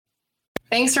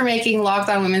Thanks for making Locked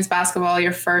On Women's Basketball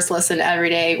your first listen every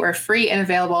day. We're free and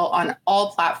available on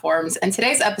all platforms. And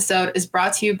today's episode is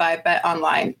brought to you by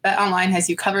BetOnline. BetOnline has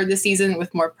you covered this season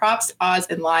with more props, odds,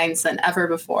 and lines than ever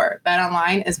before.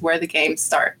 BetOnline is where the game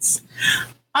starts.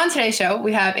 On today's show,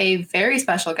 we have a very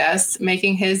special guest.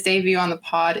 Making his debut on the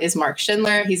pod is Mark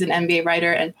Schindler. He's an NBA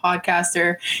writer and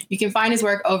podcaster. You can find his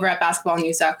work over at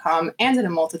basketballnews.com and in a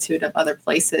multitude of other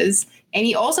places. And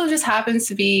he also just happens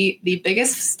to be the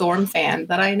biggest Storm fan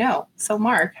that I know. So,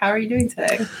 Mark, how are you doing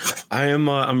today?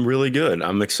 I'm really good.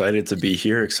 I'm excited to be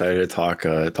here. Excited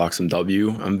to talk some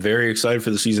W. I'm very excited for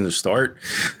the season to start,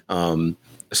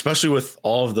 especially with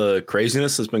all of the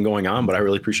craziness that's been going on. But I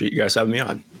really appreciate you guys having me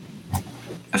on.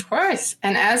 Of course.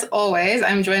 And as always,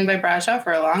 I'm joined by Bradshaw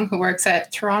Furlong, who works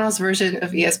at Toronto's version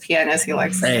of ESPN, as he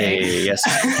likes to say. Hey,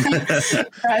 yes.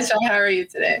 Bradshaw, how are you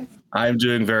today? I'm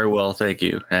doing very well, thank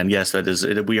you. And yes, that is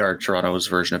it. We are Toronto's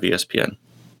version of ESPN,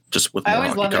 just with more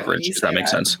hockey coverage. Does that make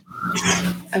sense?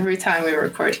 Every time we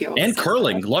record here. And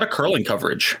curling. A lot of curling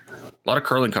coverage. A lot of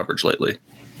curling coverage lately.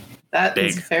 That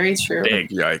is very true.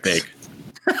 Big.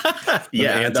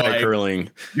 Yeah, anti-curling.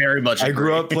 Very much. I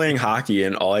grew up playing hockey,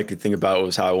 and all I could think about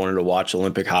was how I wanted to watch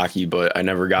Olympic hockey, but I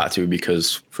never got to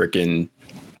because freaking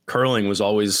curling was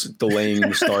always delaying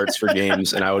the starts for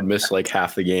games, and I would miss like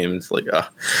half the game. It's like,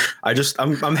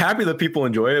 I'm happy that people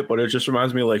enjoy it, but it just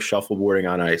reminds me of like shuffleboarding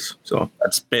on ice. So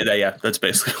that's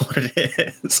basically what it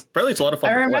is. Apparently, it's a lot of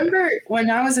fun. I remember when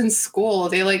I was in school,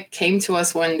 they like came to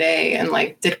us one day and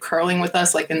like did curling with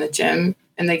us, like in the gym.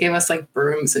 And they gave us like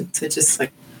brooms to just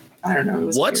like, I don't know. It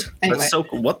was what? Weird. Anyway. That's so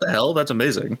what the hell? That's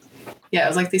amazing. Yeah, it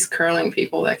was like these curling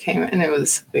people that came and it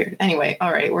was weird. Anyway,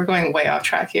 all right, we're going way off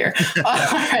track here. All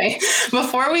right,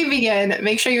 before we begin,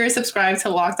 make sure you're subscribed to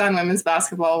Locked On Women's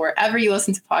Basketball wherever you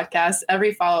listen to podcasts.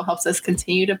 Every follow helps us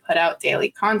continue to put out daily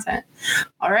content.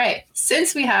 All right,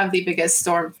 since we have the biggest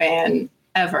Storm fan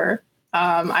ever,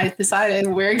 I decided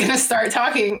we're going to start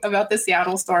talking about the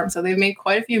Seattle Storm. So they've made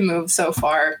quite a few moves so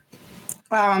far.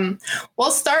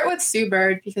 We'll start with Sue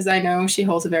Bird because I know she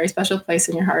holds a very special place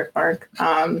in your heart, Mark.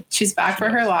 She's back for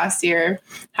her last year.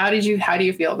 How do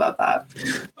you feel about that?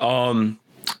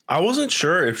 I wasn't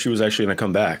sure if she was actually going to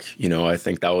come back. You know, I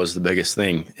think that was the biggest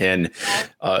thing. And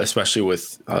especially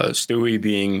with Stewie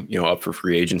being, up for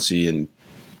free agency and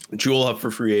Jewel up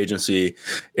for free agency,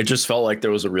 it just felt like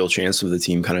there was a real chance of the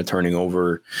team kind of turning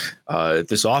over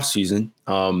this offseason.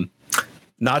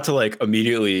 Not to like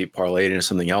immediately parlay it into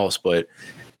something else, but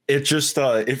it just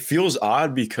it feels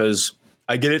odd because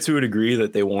I get it to a degree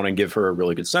that they want to give her a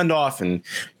really good send off and,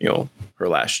 her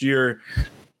last year.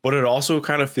 But it also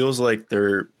kind of feels like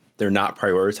they're not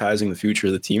prioritizing the future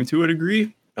of the team to a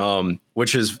degree,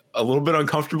 which is a little bit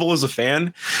uncomfortable as a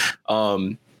fan.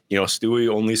 Stewie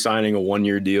only signing a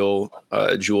 1-year deal,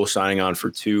 Jewel signing on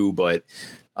for 2, but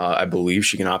I believe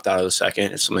she can opt out of the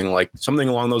second. It's something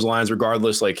along those lines.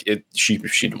 Regardless, she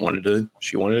wanted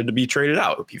to be traded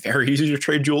out. It'd be very easy to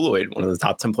trade Jewel Lloyd, one of the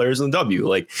top 10 players in the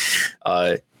W. I'm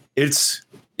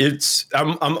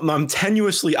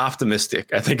tenuously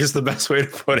optimistic, I think is the best way to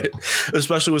put it,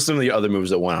 especially with some of the other moves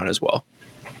that went on as well.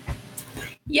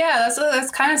 Yeah,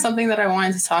 that's kind of something that I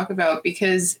wanted to talk about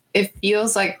because it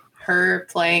feels like her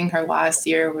playing her last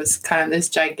year was kind of this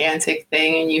gigantic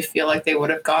thing, and you feel like they would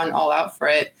have gone all out for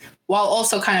it while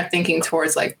also kind of thinking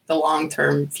towards like the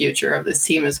long-term future of this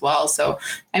team as well. So,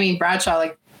 I mean,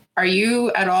 Bradshaw, are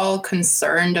you at all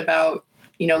concerned about,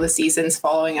 the seasons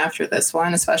following after this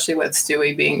one, especially with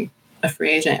Stewie being a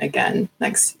free agent again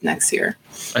next year?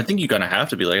 I think you're gonna have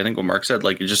to be I think what Mark said,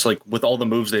 just with all the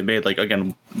moves they made,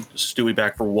 again, Stewie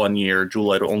back for 1 year,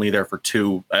 Jewel only there for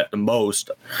 2 at the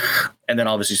most, and then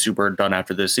obviously super done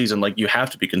after this season. You have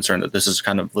to be concerned that this is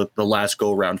kind of the last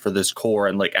go round for this core,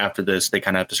 and after this they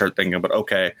kind of have to start thinking about,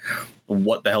 okay,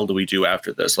 what the hell do we do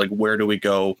after this? Where do we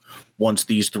go once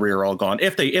these 3 are all gone?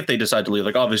 If they decide to leave,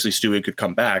 obviously Stewie could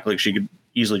come back, she could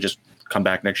easily just come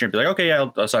back next year and be okay, yeah,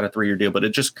 I'll sign a 3-year deal. But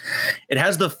it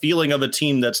has the feeling of a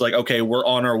team that's okay, we're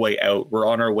on our way out. We're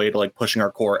on our way to pushing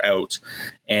our core out,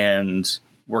 and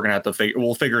we're gonna have to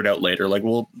we'll figure it out later.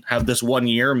 We'll have this 1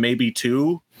 year, maybe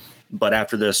 2, but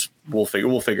after this, we'll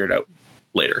figure it out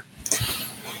later.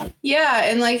 Yeah,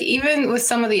 and even with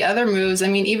some of the other moves, I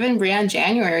mean, even Brianne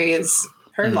January is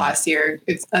her last year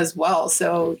as well.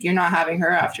 So you're not having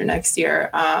her after next year.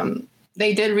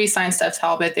 They did re-sign Steph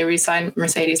Talbot. They re-signed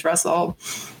Mercedes Russell.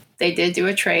 They did do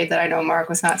a trade that I know Mark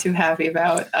was not too happy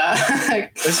about.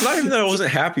 It's not even that I wasn't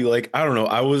happy. I don't know.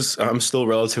 I'm still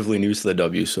relatively new to the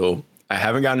W, so I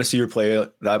haven't gotten to see her play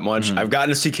that much. Mm-hmm. I've gotten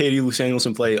to see Katie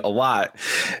Luce-Danielson play a lot,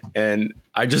 and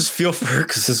I just feel for her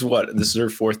because this is her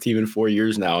 4th team in 4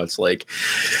 years now. It's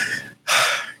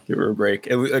Give her a break.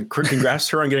 Congrats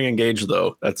to her on getting engaged,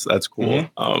 though. That's cool.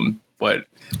 But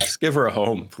just give her a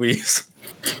home, please.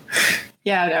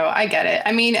 Yeah, no, I get it.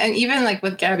 I mean, and even like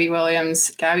with Gabby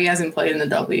Williams, Gabby hasn't played in the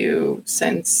W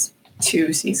since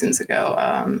 2 seasons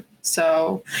ago.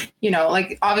 So, you know,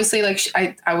 like obviously, like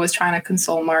I was trying to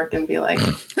console Mark and be like,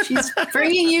 she's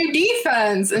bringing you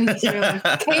defense, and you know,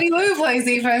 Katie Lou plays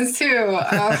defense too.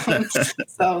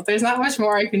 So there's not much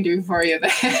more I can do for you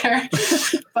there.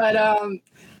 But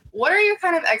what are your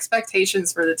kind of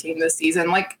expectations for the team this season?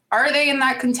 Like, are they in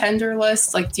that contender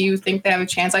list? Like, do you think they have a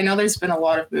chance? I know there's been a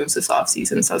lot of moves this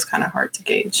offseason, so it's kind of hard to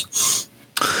gauge.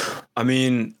 I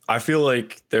mean, I feel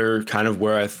like they're kind of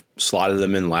where I've slotted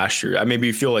them in last year. I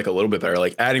maybe feel like a little bit better.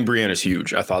 Like adding Brienne is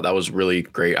huge. I thought that was really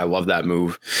great. I love that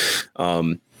move.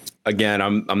 Again,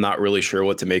 I'm not really sure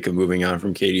what to make of moving on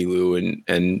from Katie Lou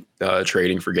and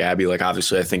trading for Gabby. Like,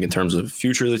 obviously, I think in terms of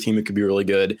future of the team, it could be really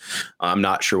good. I'm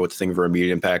not sure what to think of her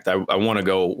immediate impact. I want to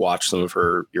go watch some of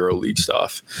her EuroLeague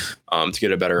stuff to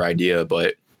get a better idea.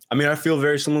 But I mean, I feel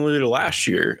very similarly to last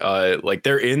year. Like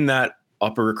they're in that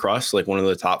upper crust, like one of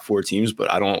the top 4 teams, but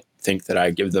I don't think that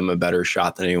I give them a better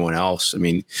shot than anyone else. I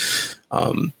mean,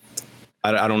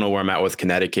 I don't know where I'm at with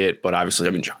Connecticut, but obviously,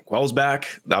 I mean, Jonquel's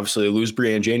back. Obviously, they lose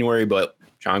Brie in January, but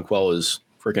Jonquel is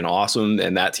freaking awesome,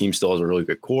 and that team still has a really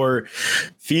good core.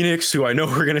 Phoenix, who I know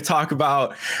we're going to talk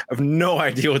about, I have no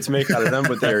idea what to make out of them,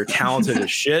 but they're talented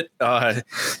as shit.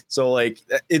 So, like,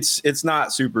 it's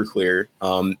not super clear.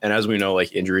 And as we know,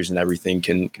 like, injuries and everything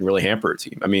can really hamper a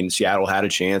team. I mean, Seattle had a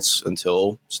chance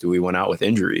until Stewie went out with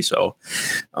injury. So,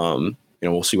 you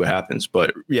know, we'll see what happens.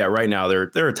 But yeah, right now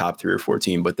they're a top 3 or 4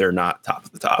 team, but they're not top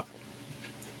of the top.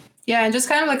 Yeah, and just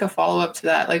kind of like a follow up to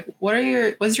that, like,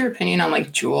 what's your opinion on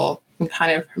like Jewel? And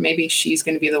kind of maybe she's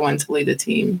going to be the one to lead the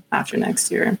team after next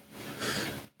year.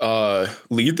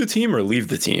 Lead the team or leave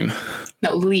the team?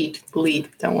 No, lead.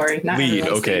 Don't worry. Not lead.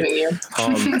 Okay.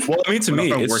 Well, I mean, to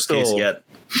me, it's still. Yet.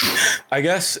 I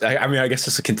guess. I mean, I guess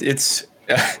it's.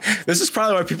 This is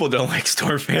probably why people don't like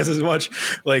Storm fans as much.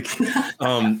 Like,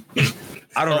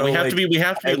 I don't know. We have to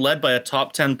be led by a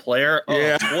top 10 player. Oh,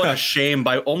 yeah. What a shame!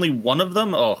 By only one of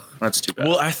them. Oh, that's too bad.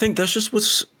 Well, I think that's just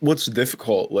what's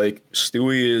difficult. Like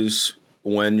Stewie is,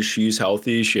 when she's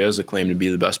healthy, she has a claim to be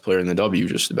the best player in the W,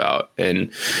 just about.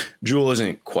 And Jewel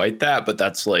isn't quite that, but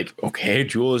that's like okay.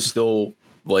 Jewel is still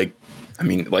like. I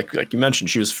mean, like you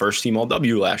mentioned, she was first team All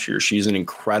W last year. She's an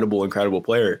incredible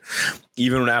player.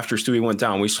 Even after Stewie went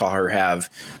down, we saw her have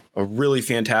a really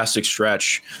fantastic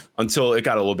stretch until it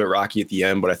got a little bit rocky at the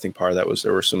end. But I think part of that was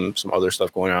there was some other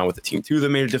stuff going on with the team too that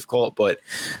made it difficult. But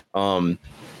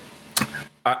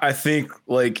I think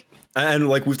like. And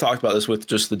like we've talked about this with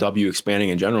just the W expanding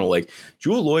in general, like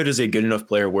Jewel Lloyd is a good enough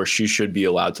player where she should be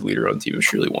allowed to lead her own team if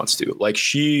she really wants to. Like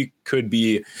she could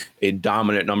be a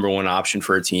dominant number 1 option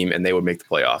for a team and they would make the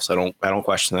playoffs. I don't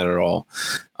question that at all.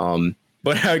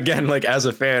 But again, like as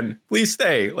a fan, please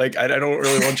stay. Like I don't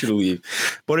really want you to leave.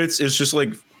 But it's just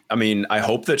like, I mean, I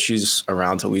hope that she's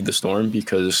around to lead the Storm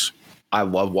because I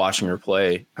love watching her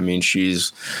play. I mean,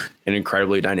 she's an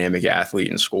incredibly dynamic athlete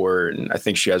and scorer, and I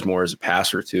think she has more as a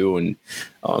passer too, and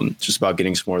just about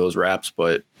getting some more of those reps.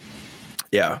 But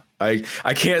yeah, I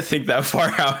can't think that far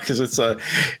out because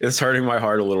it's hurting my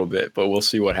heart a little bit. But we'll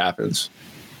see what happens.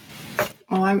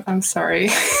 Well, I'm sorry.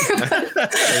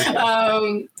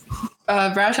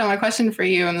 Brashaw, my question for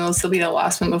you, and this will be the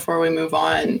last one before we move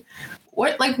on.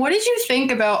 What did you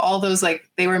think about all those like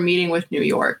they were meeting with New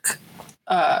York?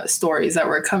 Stories that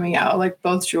were coming out, like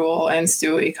both Jewel and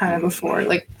Stewie kind of before,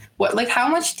 like what, like how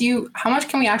much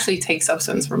can we actually take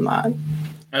substance from that?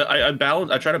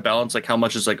 I try to balance like how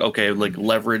much is like, okay, like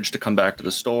leverage to come back to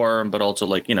the Storm, but also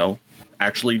like, you know,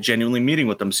 actually genuinely meeting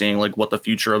with them, seeing like what the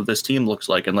future of this team looks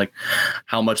like and like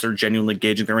how much they're genuinely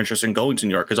gauging their interest in going to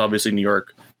New York. Because obviously New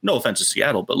York, no offense to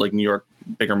Seattle, but like New York,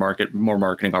 bigger market, more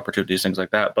marketing opportunities, things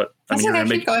like that. But I mean, you're gonna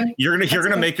make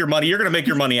your money. You're gonna make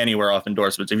your money anywhere off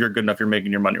endorsements. If you're good enough, you're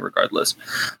making your money regardless.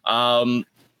 I'm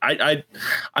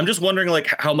just wondering like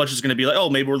how much is going to be like,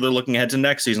 oh, maybe they're looking ahead to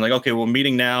next season. Like, okay, we're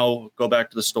meeting now, go back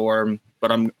to the Storm,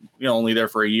 but I'm only there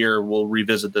for a year. We'll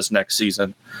revisit this next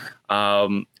season. I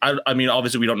mean,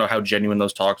 obviously we don't know how genuine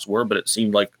those talks were, but it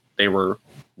seemed like they were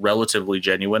relatively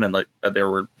genuine and like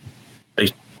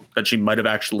that she might have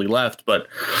actually left. But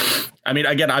I mean,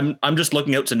 again, I'm just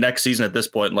looking out to next season at this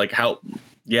point. Like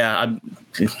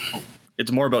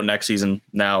it's more about next season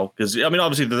now. Cause I mean,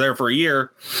 obviously they're there for a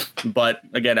year, but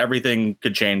again, everything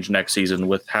could change next season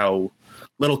with how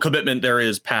little commitment there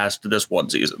is past this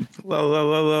one season.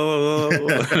 Whoa.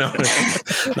 No,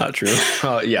 not true.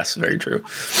 Yes, very true.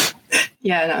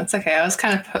 Yeah, no, it's okay. I was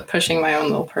kind of pushing my own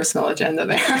little personal agenda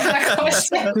there. That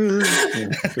question.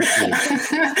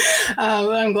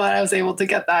 But I'm glad I was able to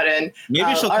get that in.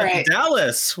 Maybe she'll all come right. to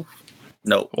Dallas.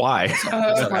 No. Why?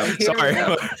 Sorry.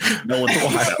 No one's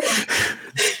going to Dallas.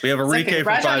 We have a It's okay. recap for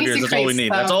Rajon 5 needs years. to That's all we create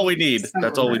need. That's all we need. some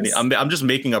That's all we need. rumors. I'm just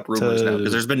making up rumors now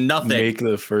because there's been nothing. Make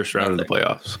the first round of the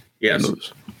playoffs. Yes.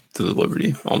 Lose to the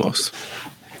Liberty, almost.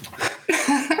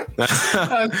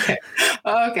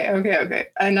 Okay.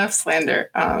 Enough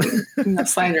slander. Enough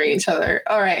slandering each other.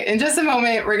 All right. In just a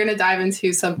moment, we're going to dive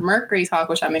into some Mercury talk,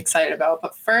 which I'm excited about.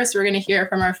 But first, we're going to hear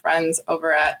from our friends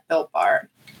over at Built Bar.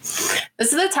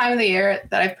 This is the time of the year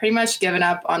that I've pretty much given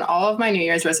up on all of my New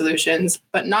Year's resolutions,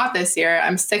 but not this year.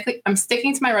 I'm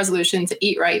sticking to my resolution to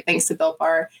eat right thanks to Built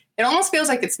Bar. It almost feels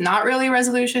like it's not really a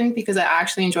resolution because I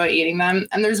actually enjoy eating them.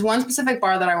 And there's one specific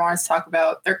bar that I wanted to talk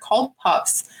about. They're called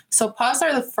Puffs. So Puffs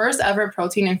are the first ever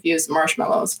protein-infused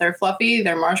marshmallows. They're fluffy,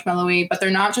 they're marshmallowy, but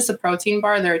they're not just a protein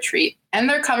bar, they're a treat. And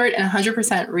they're covered in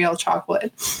 100% real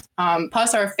chocolate.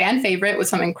 Puffs are a fan favorite with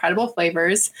some incredible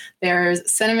flavors. There's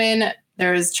cinnamon,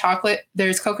 there's chocolate,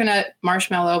 there's coconut,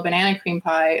 marshmallow, banana cream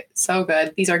pie. So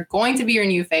good. These are going to be your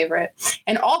new favorite.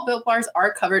 And all Built Bars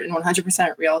are covered in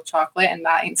 100% real chocolate, and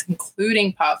that is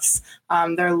including Puffs.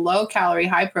 They're low calorie,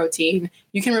 high protein.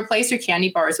 You can replace your candy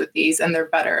bars with these, and they're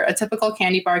better. A typical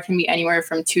candy bar can be anywhere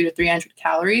from 200 to 300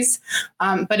 calories.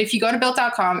 But if you go to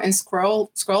Built.com and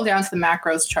scroll down to the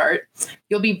macros chart,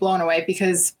 you'll be blown away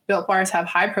because Built Bars have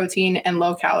high protein and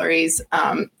low calories.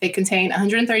 They contain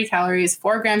 130 calories,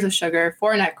 4 grams of sugar,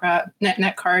 4 net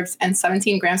carbs, and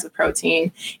 17 grams of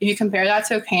protein. If you compare that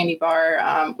to a candy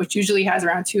bar, which usually has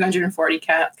around 240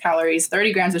 calories,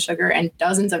 30 grams of sugar, and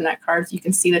dozens of net carbs, you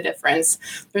can see the difference.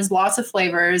 There's lots of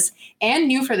flavors. And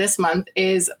new for this month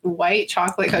is white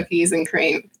chocolate cookies and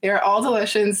cream. They're all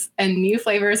delicious, and new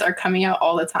flavors are coming out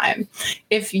all the time.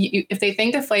 If they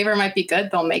think the flavor might be good,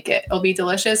 they'll make it. It'll be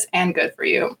delicious and good for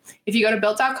you. If you go to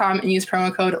Built.com and use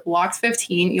promo code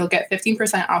LOCKED15, you'll get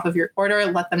 15% off of your order.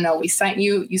 Let them know we sent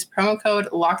you. Use promo code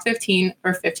LOCKED15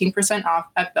 for 15% off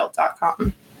at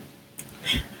Built.com.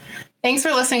 Thanks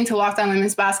for listening to Locked On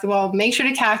Women's Basketball. Make sure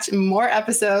to catch more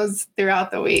episodes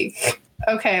throughout the week.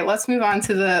 Okay, let's move on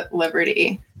to the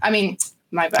Liberty.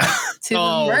 My bad. To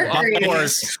the Mercury.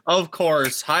 Of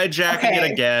course. Hijacking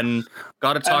it again.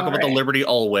 Got to talk about the Liberty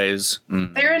always.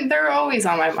 They're always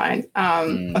on my mind.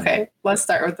 Okay, let's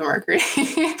start with the Mercury.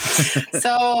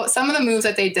 So some of the moves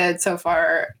that they did so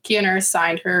far, Kia Nurse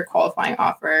signed her qualifying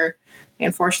offer. They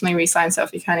unfortunately re-signed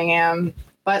Sophie Cunningham.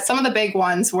 But some of the big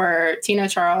ones were Tina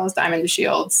Charles, Diamond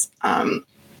DeShields.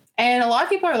 And a lot of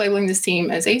people are labeling this team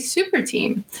as a super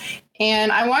team.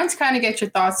 And I wanted to kind of get your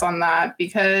thoughts on that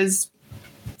because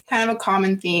kind of a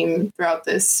common theme throughout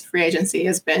this free agency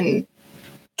has been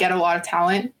get a lot of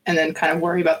talent and then kind of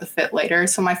worry about the fit later.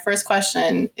 So my first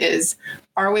question is,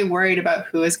 are we worried about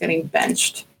who is getting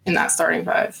benched in that starting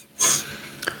five?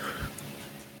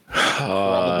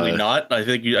 Probably not. I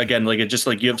think you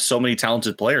have so many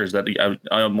talented players that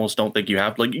I almost don't think you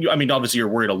have. Obviously you're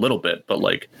worried a little bit, but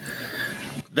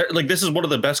this is one of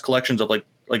the best collections of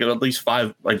at least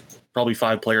five, probably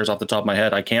 5 players off the top of my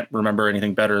head. I can't remember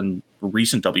anything better in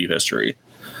recent W history.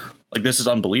 This is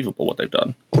unbelievable what they've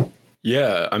done.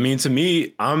 Yeah, to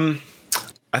me,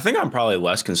 I think I'm probably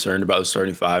less concerned about the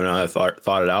starting five now that I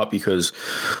thought it out because,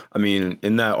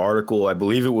 in that article, I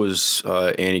believe it was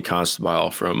Annie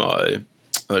Constable from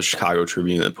the Chicago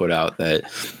Tribune that put out that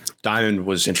Diamond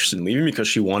was interested in leaving because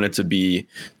she wanted to be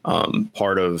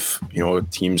part of, a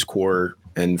team's core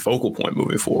and focal point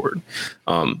moving forward.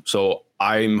 So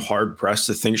I'm hard pressed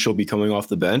to think she'll be coming off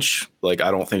the bench. I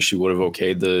don't think she would have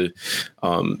okayed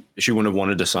she wouldn't have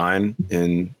wanted to sign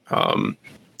in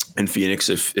Phoenix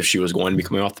if she was going to be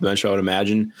coming off the bench, I would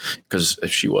imagine, because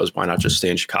if she was, why not just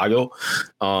stay in Chicago?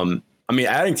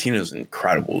 Adding Tina is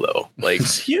incredible though.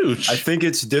 It's huge. I think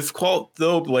it's difficult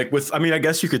though. I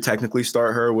guess you could technically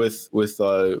start her with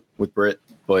Britt,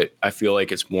 but I feel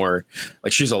like it's more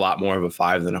she's a lot more of a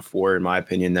 5 than a 4 in my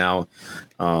opinion now.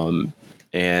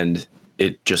 And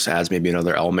it just adds maybe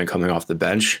another element coming off the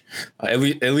bench. At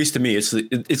least to me, it's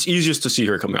easiest to see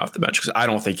her coming off the bench because I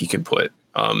don't think you can put.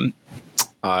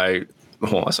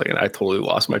 Hold on a second. I totally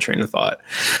lost my train of thought.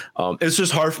 It's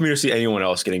just hard for me to see anyone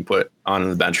else getting put on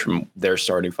the bench from their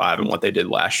starting 5 and what they did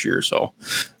last year. So,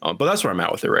 but that's where I'm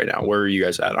at with it right now. Where are you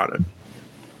guys at on it?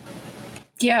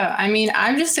 Yeah,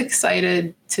 I'm just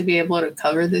excited to be able to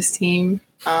cover this team.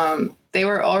 They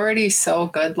were already so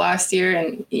good last year,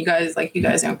 and you guys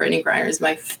know, Brittany Griner is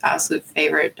my absolute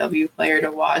favorite W player to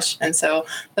watch. And so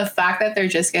the fact that they're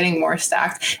just getting more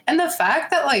stacked, and the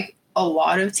fact that a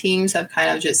lot of teams have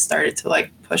kind of just started to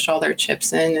like push all their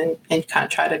chips in and kind of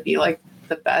try to be like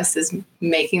the best, is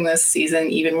making this season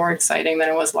even more exciting than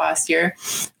it was last year.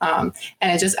 And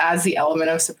it just adds the element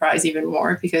of surprise even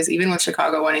more, because even with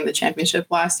Chicago winning the championship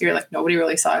last year, like nobody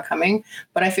really saw it coming.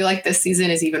 But I feel like this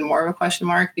season is even more of a question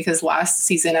mark, because last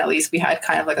season, at least, we had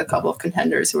kind of like a couple of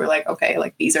contenders who were like, okay,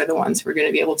 like these are the ones who are going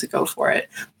to be able to go for it.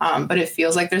 But it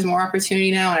feels like there's more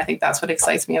opportunity now. And I think that's what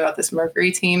excites me about this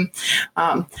Mercury team.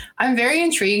 I'm very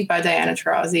intrigued by Diana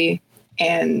Taurasi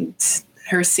and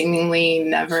her seemingly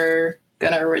never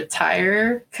gonna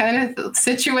retire kind of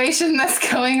situation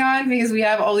that's going on, because we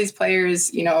have all these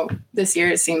players, you know, this year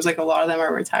it seems like a lot of them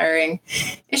are retiring.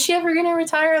 Is she ever gonna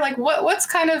retire? Like what's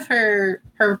kind of her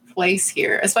place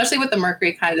here, especially with the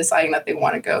Mercury kind of deciding that they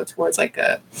want to go towards like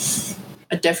a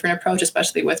different approach,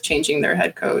 especially with changing their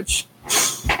head coach?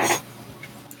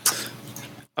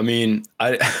 I mean,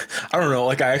 I don't know.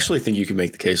 Like, I actually think you can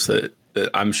make the case that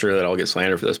I'm sure that I'll get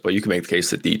slandered for this, but you can make the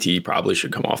case that DT probably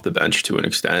should come off the bench to an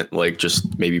extent, like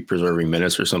just maybe preserving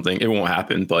minutes or something. It won't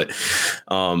happen, but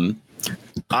I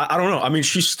don't know. I mean,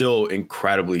 she's still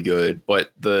incredibly good,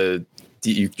 but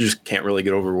you just can't really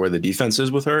get over where the defense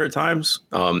is with her at times.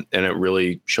 And it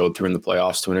really showed through in the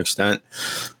playoffs to an extent.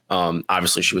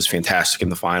 Obviously, she was fantastic in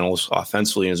the finals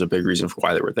offensively, and is a big reason for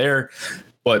why they were there.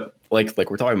 But like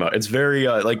we're talking about, it's very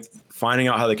like finding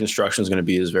out how the construction is going to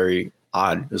be is very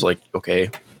odd. It's like, okay,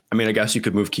 I mean, I guess you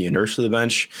could move Kia Nurse to the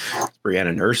bench.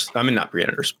 Brianna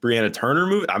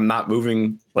Turner I'm not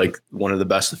moving like one of the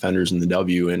best defenders in the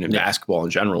W and in basketball in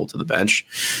general to the bench.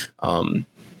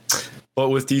 But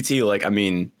with DT, like, I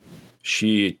mean,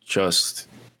 she just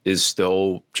is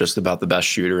still just about the best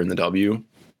shooter in the W.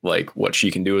 Like what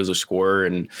she can do as a scorer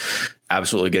and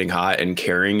absolutely getting hot and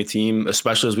carrying a team,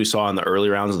 especially as we saw in the early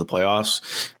rounds of the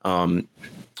playoffs.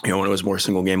 You know, when it was more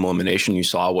single game elimination, you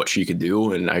saw what she could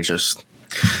do. And I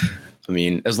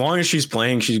mean, as long as she's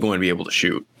playing, she's going to be able to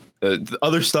shoot. The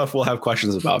other stuff we'll have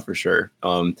questions about for sure.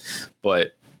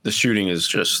 But the shooting is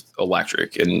just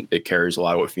electric, and it carries a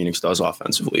lot of what Phoenix does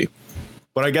offensively.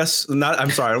 But I guess I'm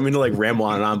sorry, I don't mean to like ramble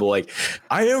on and on, but like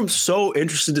I am so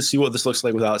interested to see what this looks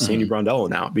like without Sandy Brondello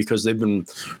now, because they've been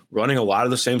running a lot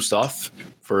of the same stuff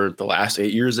for the last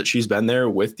 8 years that she's been there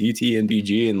with DT and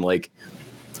BG. And like,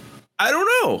 I don't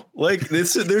know, like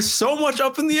there's so much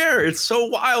up in the air. It's so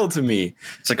wild to me.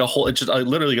 It's like it's just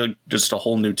literally just a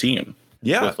whole new team.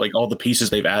 Yeah. With like all the pieces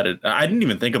they've added. I didn't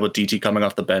even think about DT coming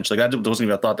off the bench. Like that wasn't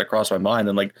even a thought that crossed my mind.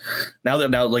 And like now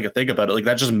like I think about it, like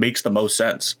that just makes the most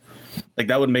sense. Like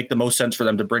that would make the most sense for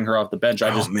them to bring her off the bench.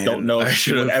 I just don't know if I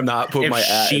should have not put my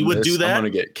ad. She would do that. I'm gonna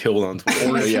get killed on Twitter.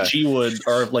 Or if she would,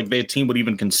 or if like their team would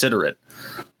even consider it.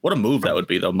 What a move that would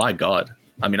be, though. My God.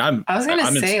 I mean, I'm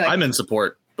in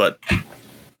support, but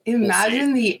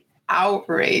imagine the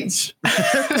outrage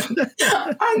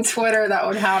on Twitter that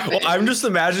would happen. Well, I'm just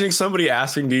imagining somebody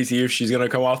asking DT if she's gonna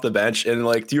come off the bench, and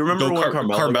like, do you remember when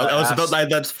Carmelo?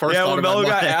 That's first. Yeah, when Melo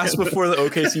got asked before the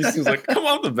OKC season, was like, "Come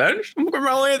off the bench, I'm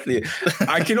Carmelo Anthony."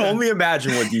 I can only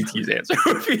imagine what DT's answer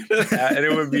would be to that, and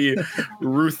it would be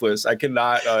ruthless. I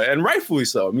cannot, and rightfully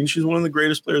so. I mean, she's one of the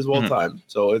greatest players of all time.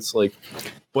 So it's like,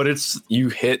 but you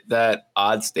hit that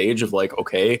odd stage of like,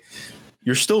 okay,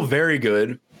 you're still very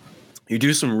good. You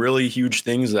do some really huge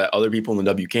things that other people in the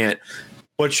W can't,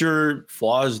 but your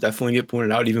flaws definitely get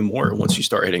pointed out even more once you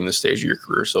start hitting this stage of your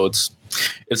career. So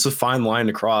it's a fine line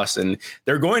to cross, and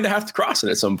they're going to have to cross it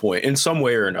at some point in some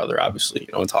way or another, obviously,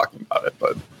 in talking about it.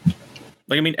 But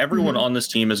like, I mean, everyone on this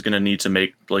team is going to need to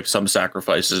make like some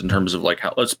sacrifices in terms of like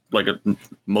how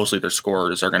mostly their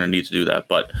scorers are going to need to do that.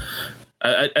 But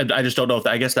I just don't know if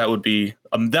I guess that would be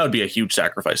a huge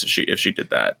sacrifice if she did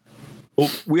that. Well,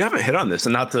 we haven't hit on this,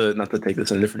 and not to take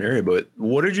this in a different area, but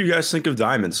what did you guys think of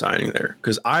Diamond signing there?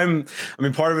 Because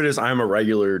part of it is I'm a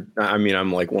regular. I mean, I'm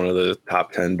like one of the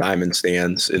top 10 Diamond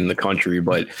stans in the country,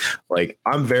 but like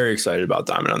I'm very excited about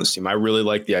Diamond on this team. I really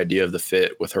like the idea of the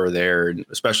fit with her there, and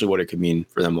especially what it could mean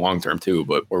for them long term too.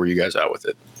 But where were you guys at with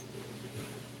it?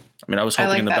 I mean, I was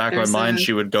hoping in the back of my mind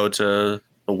she would go to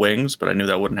the Wings, but I knew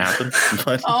that wouldn't happen.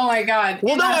 But, oh my God!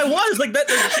 Well, no, I was like that.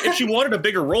 If she wanted a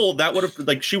bigger role, that would have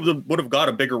like she would have got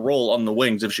a bigger role on the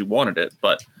Wings if she wanted it.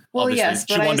 But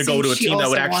obviously, she wanted to go to a team that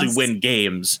would actually win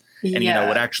games and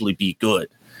would actually be good.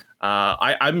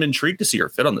 I'm intrigued to see her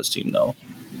fit on this team, though.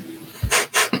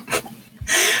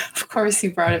 Of course,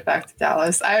 you brought it back to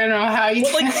Dallas. I don't know how you.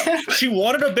 Well, like she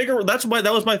wanted a bigger. That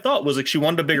was my thought. Was like she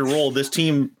wanted a bigger role. This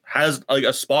team has like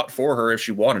a spot for her if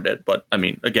she wanted it. But I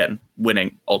mean, again,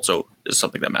 winning also is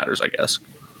something that matters, I guess.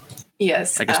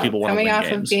 Yes, I guess people want to win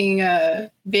games. Coming off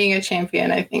of being a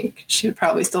champion, I think she would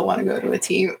probably still want to go to a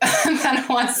team that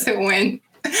wants to win.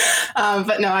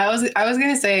 But no, I was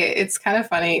gonna say it's kind of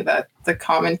funny that the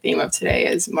common theme of today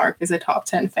is Mark is a top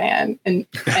 10 fan in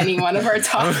any one of our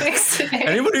topics today.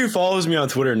 Anybody who follows me on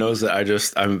Twitter knows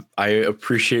that I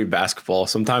appreciate basketball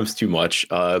sometimes too much.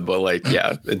 But like,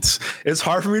 yeah, it's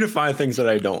hard for me to find things that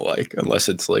I don't like unless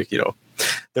it's like, you know,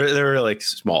 there are like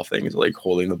small things like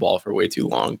holding the ball for way too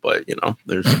long. But you know,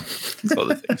 there's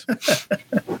other things.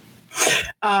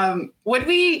 Would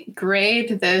we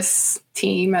grade this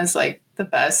team as like the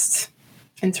best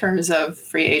in terms of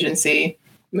free agency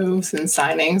moves and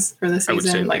signings for the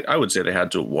season? I would say they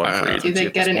had to one. Do they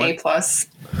get an A+?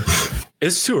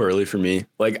 It's too early for me.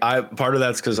 Like part of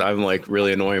that's because I'm like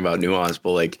really annoying about nuance,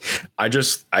 but like I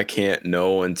can't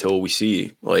know until we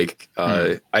see. Like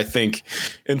I think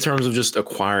in terms of just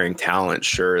acquiring talent,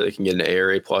 sure they can get an A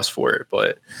or A+ for it,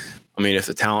 but I mean if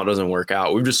the talent doesn't work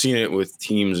out, we've just seen it with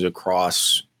teams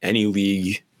across any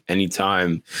league,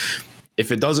 anytime.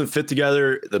 If it doesn't fit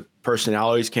together, the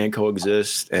personalities can't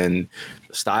coexist, and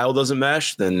the style doesn't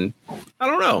mesh, then I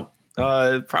don't know.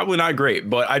 Probably not great,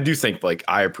 but I do think like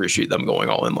I appreciate them going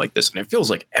all in like this, and it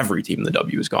feels like every team in the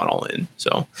W has gone all in.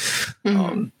 So,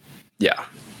 yeah.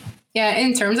 Yeah,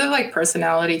 in terms of like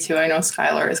personality too, I know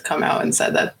Skylar has come out and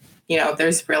said that, you know,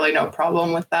 there's really no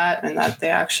problem with that and that they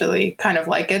actually kind of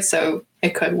like it. So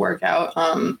it could work out.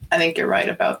 I think you're right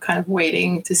about kind of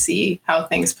waiting to see how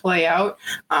things play out.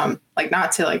 Like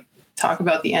not to like talk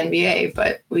about the NBA,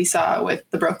 but we saw with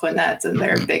the Brooklyn Nets and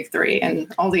their big three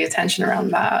and all the attention around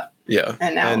that. Yeah.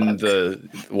 And now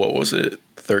what was it?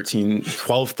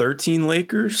 12-13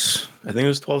 Lakers. I think it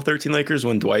was 12-13 Lakers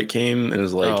when Dwight came and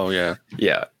was like, oh yeah.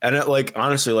 Yeah. And it, like,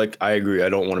 honestly, like I agree. I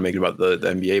don't want to make it about the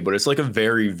NBA, but it's like a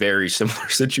very, very similar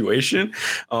situation.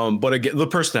 But again, the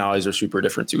personalities are super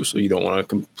different too. So you don't want to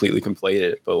completely conflate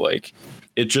it, but like,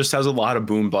 it just has a lot of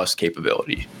boom bust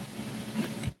capability.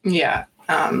 Yeah.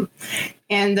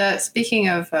 And speaking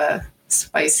of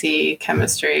spicy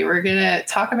chemistry, we're gonna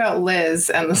talk about Liz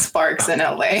and the Sparks in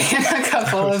LA in a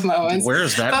couple of moments. Where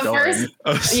is that going?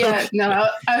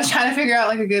 I was trying to figure out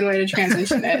like a good way to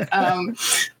transition it.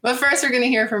 But first, we're gonna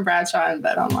hear from Bradshaw and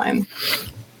BetOnline.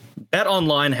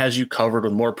 BetOnline has you covered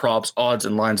with more props, odds,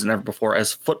 and lines than ever before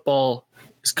as football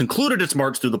has concluded its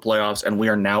march through the playoffs, and we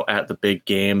are now at the big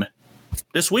game.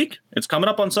 This week, it's coming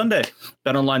up on Sunday.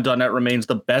 BetOnline.net remains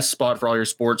the best spot for all your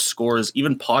sports scores,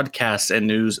 even podcasts and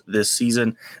news this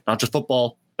season. Not just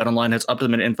football. BetOnline has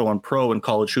up-to-the-minute info on pro and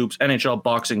college hoops, NHL,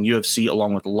 boxing, UFC,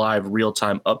 along with live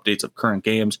real-time updates of current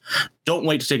games. Don't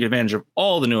wait to take advantage of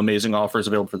all the new amazing offers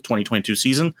available for the 2022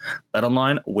 season.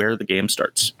 BetOnline, where the game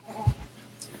starts.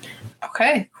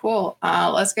 Okay, cool.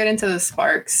 Let's get into the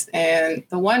Sparks. And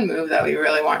the one move that we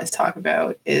really wanted to talk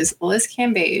about is Liz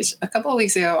Cambage. A couple of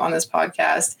weeks ago on this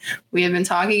podcast, we had been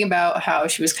talking about how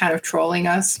she was kind of trolling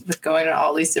us with going to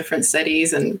all these different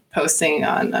cities and posting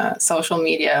on social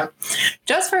media,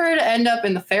 just for her to end up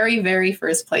in the very, very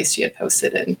first place she had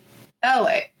posted in,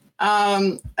 LA.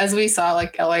 As we saw,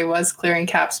 like LA was clearing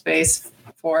cap space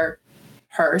for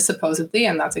her, supposedly,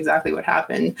 and that's exactly what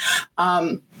happened.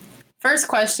 First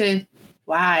question,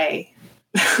 why?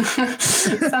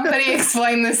 Somebody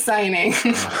explain this signing.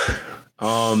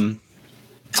 I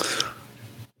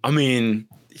mean,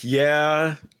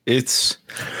 yeah, this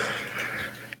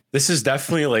is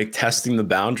definitely like testing the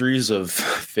boundaries of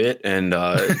fit and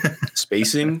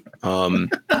spacing.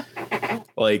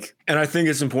 Like, and I think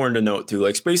it's important to note too,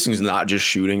 like spacing is not just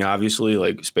shooting, obviously.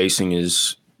 Like spacing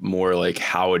is more like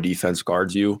how a defense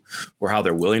guards you or how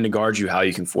they're willing to guard you, how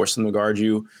you can force them to guard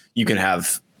you. You can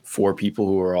have 4 people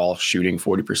who are all shooting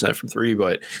 40% from 3,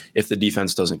 but if the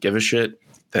defense doesn't give a shit,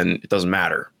 then it doesn't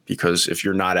matter, because if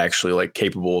you're not actually like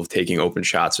capable of taking open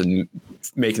shots and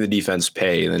making the defense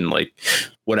pay, then like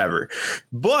whatever.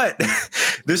 But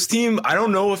this team, I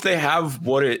don't know if they have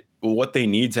what they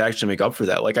need to actually make up for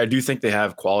that. Like I do think they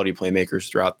have quality playmakers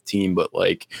throughout the team, but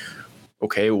like,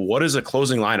 okay, what is a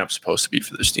closing lineup supposed to be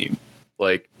for this team?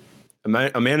 Like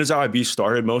Amanda Zawabi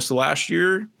started most of last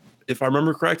year, if I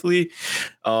remember correctly.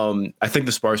 I think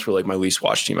the Sparks were like my least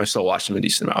watched team. I still watched them a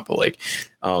decent amount, but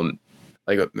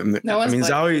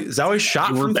Zowie shot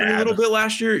from 3 a little bit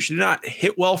last year. She did not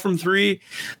hit well from 3.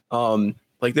 Like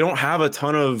they don't have a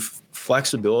ton of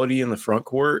flexibility in the front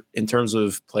court in terms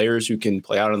of players who can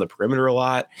play out on the perimeter a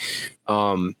lot.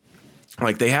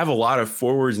 Like they have a lot of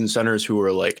forwards and centers who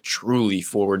are like truly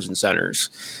forwards and centers.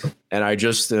 And I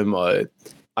just am,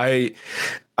 I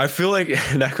feel like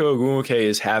Nneka Ogwumike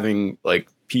is having like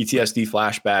PTSD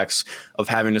flashbacks of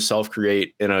having to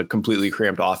self-create in a completely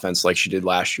cramped offense like she did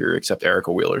last year, except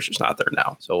Erica Wheeler's just not there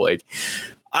now. So like,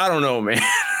 I don't know, man.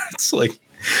 It's like,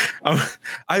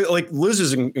 I like Liz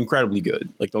is incredibly good.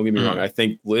 Like, don't get me wrong. I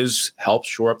think Liz helped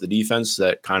shore up the defense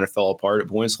that kind of fell apart at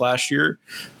points last year.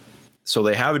 So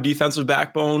they have a defensive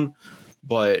backbone,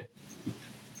 but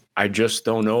I just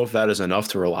don't know if that is enough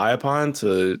to rely upon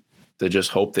to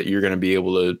just hope that you're going to be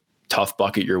able to tough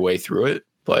bucket your way through it.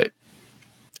 But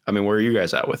I mean, where are you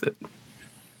guys at with it?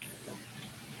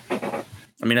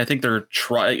 I mean, I think they're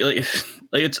trying.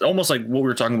 Like, it's almost like what we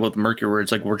were talking about with Mercury, where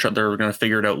it's like they're going to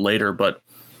figure it out later, but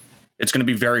it's going to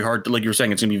be very hard. Like you were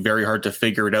saying, it's going to be very hard to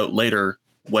figure it out later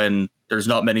when there's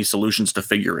not many solutions to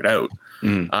figure it out.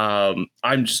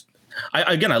 I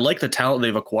like the talent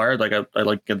they've acquired. Like I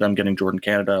like them getting Jordan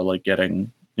Canada. I like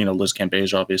getting Liz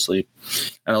Campage, obviously,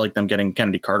 and I like them getting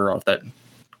Kennedy Carter off that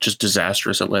just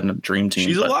disastrous Atlanta Dream Team.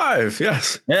 She's alive,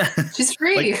 yes. Yeah, she's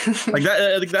free. like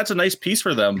that. I think that's a nice piece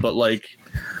for them. But like,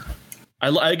 I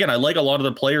like a lot of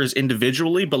the players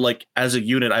individually, but like as a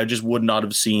unit, I just would not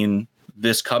have seen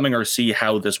this coming or see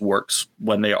how this works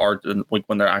when they are like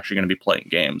when they're actually going to be playing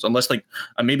games. Unless like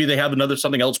maybe they have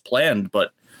something else planned,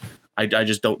 but I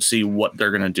just don't see what they're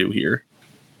going to do here.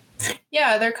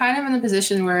 Yeah, they're kind of in the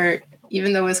position where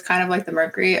even though it's kind of like the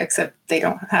Mercury, except they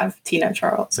don't have Tina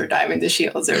Charles or Diamond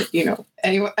DeShields or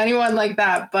anyone like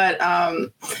that. But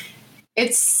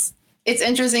it's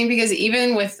interesting because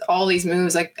even with all these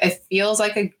moves, like it feels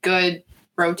like a good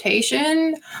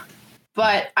rotation,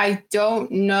 but I don't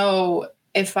know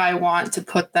if I want to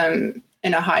put them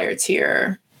in a higher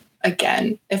tier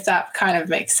again, if that kind of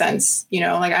makes sense.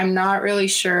 Like I'm not really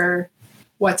sure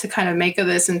what to kind of make of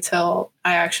this until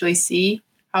I actually see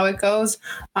how it goes.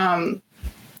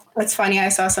 It's funny. I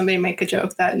saw somebody make a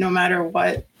joke that no matter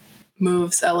what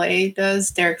moves LA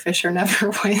does, Derek Fisher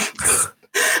never wins.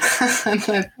 Hard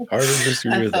to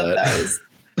disagree with that.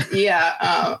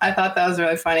 I thought that was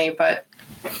really funny, but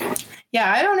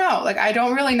yeah, I don't know. Like, I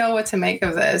don't really know what to make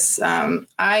of this.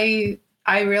 I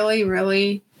really,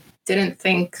 really didn't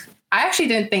think. I actually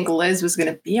didn't think Liz was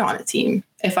going to be on a team,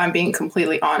 if I'm being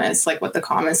completely honest, like with the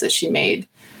comments that she made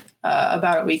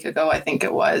about a week ago, I think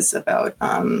it was, about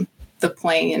the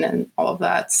plane and all of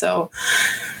that. So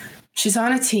she's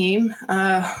on a team.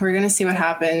 We're going to see what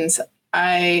happens.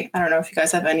 I don't know if you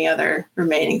guys have any other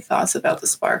remaining thoughts about the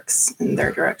Sparks and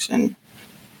their direction.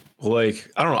 Like,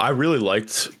 I don't know. I really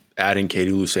liked adding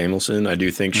Katie Lou Samuelson. I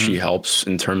do think she helps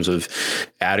in terms of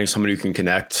adding somebody who can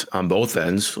connect on both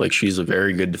ends. Like, she's a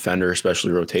very good defender,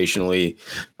 especially rotationally.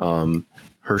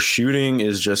 Her shooting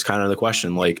is just kind of the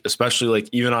question, like, especially like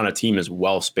even on a team as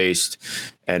well spaced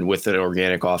and with an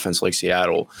organic offense like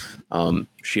Seattle.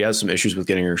 She has some issues with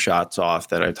getting her shots off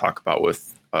that I talk about with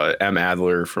M.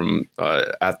 Adler from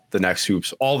at the Next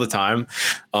Hoops all the time.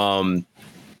 I'm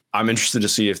interested to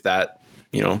see if that,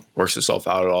 works itself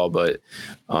out at all. But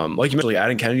like you mentioned,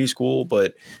 adding Kennedy's cool,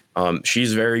 but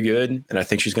she's very good, and I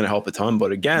think she's going to help a ton.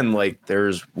 But again, like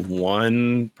there's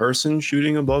one person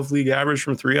shooting above league average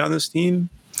from three on this team.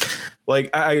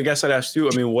 Like, I guess I'd ask too,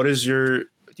 I mean, do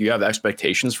you have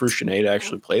expectations for Shanae to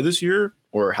actually play this year,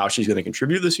 or how she's going to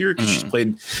contribute this year? Because she's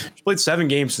played 7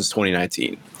 games since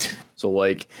 2019. So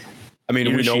like, I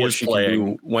mean, we know what she can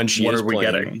do when she is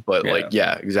playing, but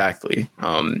yeah, exactly.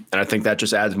 And I think that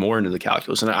just adds more into the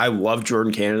calculus. And I love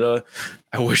Jordan Canada.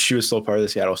 I wish she was still part of the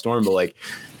Seattle Storm, but like,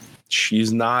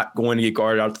 she's not going to get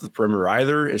guarded out to the perimeter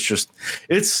either.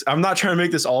 I'm not trying to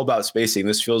make this all about spacing.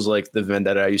 This feels like the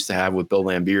vendetta I used to have with Bill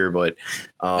Laimbeer, but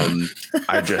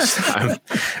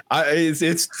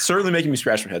it's certainly making me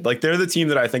scratch my head. Like, they're the team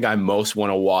that I think I most want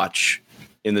to watch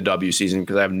in the W season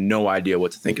because I have no idea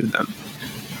what to think of them.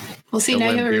 We'll see.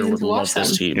 Now you have a reason to watch them.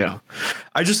 Yeah.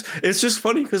 It's just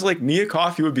funny because like Nia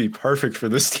Coffey would be perfect for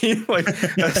this team. Like,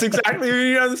 that's exactly who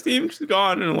you need on this team. She's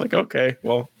gone. And I'm like, okay,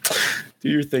 well, do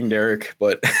your thing, Derek.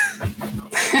 But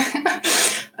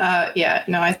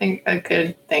I think a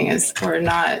good thing is we're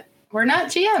not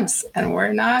GMs and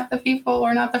we're not the people,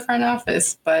 we're not the front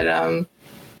office. But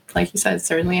like you said,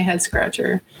 certainly a head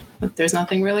scratcher. But there's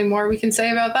nothing really more we can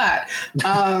say about that.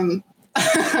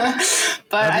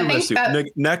 But I think that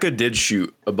Nneka did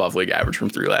shoot above league average from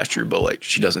three last year, but like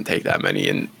she doesn't take that many.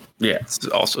 And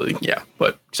also,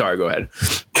 but sorry, go ahead.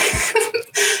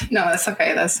 No, that's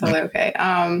okay. That's totally okay.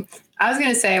 I was going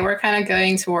to say, we're kind of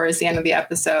going towards the end of the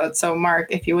episode. So Mark,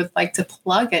 if you would like to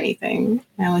plug anything,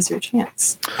 now is your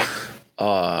chance.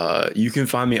 You can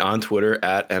find me on Twitter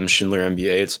at mschindler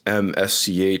NBA. It's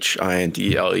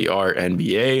MSCHINDLER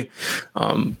NBA.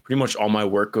 Pretty much all my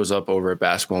work goes up over at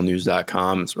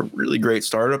basketballnews.com. It's a really great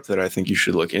startup that I think you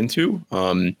should look into.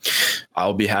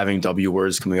 I'll be having W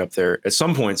words coming up there at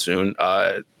some point soon.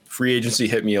 Free agency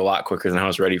hit me a lot quicker than I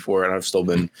was ready for, and I've still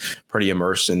been pretty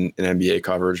immersed in NBA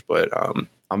coverage, but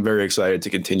I'm very excited to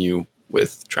continue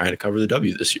with trying to cover the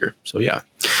W this year. So yeah,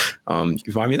 you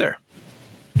can find me there.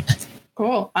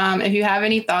 Cool. If you have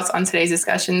any thoughts on today's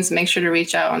discussions, make sure to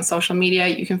reach out on social media.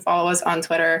 You can follow us on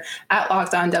Twitter at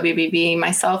LockedOnWBB,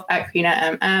 myself at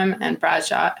Karina MM, and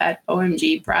Bradshaw at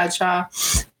OMG Bradshaw.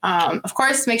 Of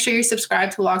course, make sure you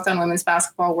subscribe to Locked On Women's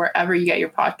Basketball wherever you get your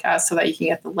podcasts so that you can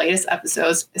get the latest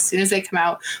episodes as soon as they come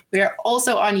out. We are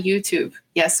also on YouTube.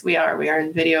 Yes, we are. We are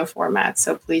in video format,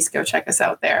 so please go check us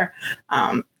out there.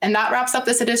 And that wraps up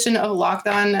this edition of Locked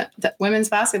On Women's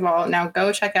Basketball. Now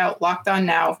go check out Locked On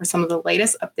Now for some of the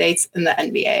latest updates in the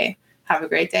NBA. Have a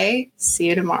great day. See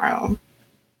you tomorrow.